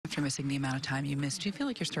after missing the amount of time you missed. Do you feel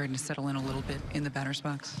like you're starting to settle in a little bit in the batter's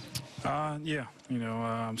box? Yeah,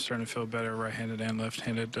 I'm starting to feel better right-handed and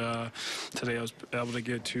left-handed. Today I was able to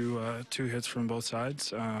get two hits from both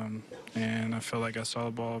sides, and I feel like I saw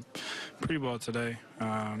the ball pretty well today.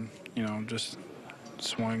 Just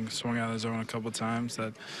swung out of the zone a couple of times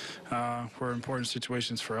that were important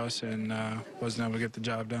situations for us, and wasn't able to get the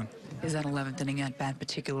job done. Is that 11th inning at bat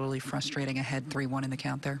particularly frustrating, ahead 3-1 in the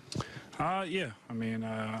count there? Yeah.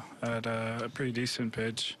 I had a pretty decent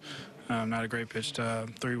pitch. Not a great pitch to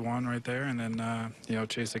 3-1 right there, and then,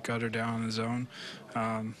 chase the cutter down in the zone,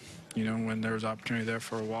 when there was opportunity there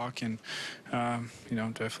for a walk, and,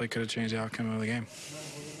 definitely could have changed the outcome of the game.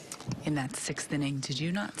 In that 6th inning, did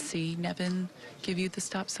you not see Nevin give you the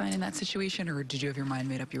stop sign in that situation, or did you have your mind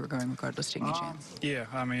made up you were going regardless, taking a chance? Yeah,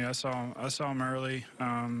 I saw him early.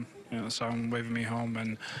 Saw him waving me home,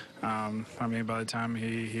 and by the time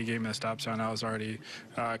he gave me the stop sign, I was already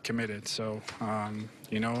committed. So,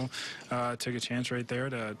 took a chance right there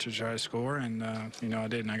to try to score, and I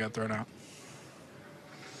did, and I got thrown out.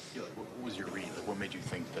 What was your read? What made you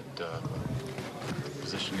think that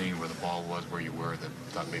positioning, where the ball was, where you were, that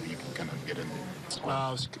thought maybe you could kind of get in?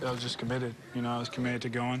 I was just committed. I was committed to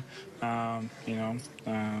going.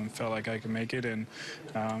 Felt like I could make it, and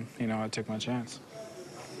I took my chance.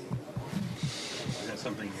 Is that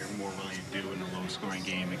something you're more willing to do in a low-scoring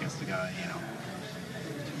game against the guy,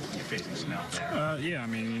 you're facing Snell there? Yeah,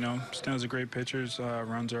 Snell's a great pitcher.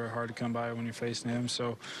 Runs are hard to come by when you're facing him.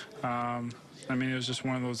 So, it was just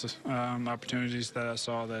one of those opportunities that I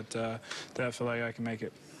saw that I feel like I can make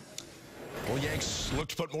it. Well, Yanks look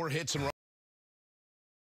to put more hits and runs.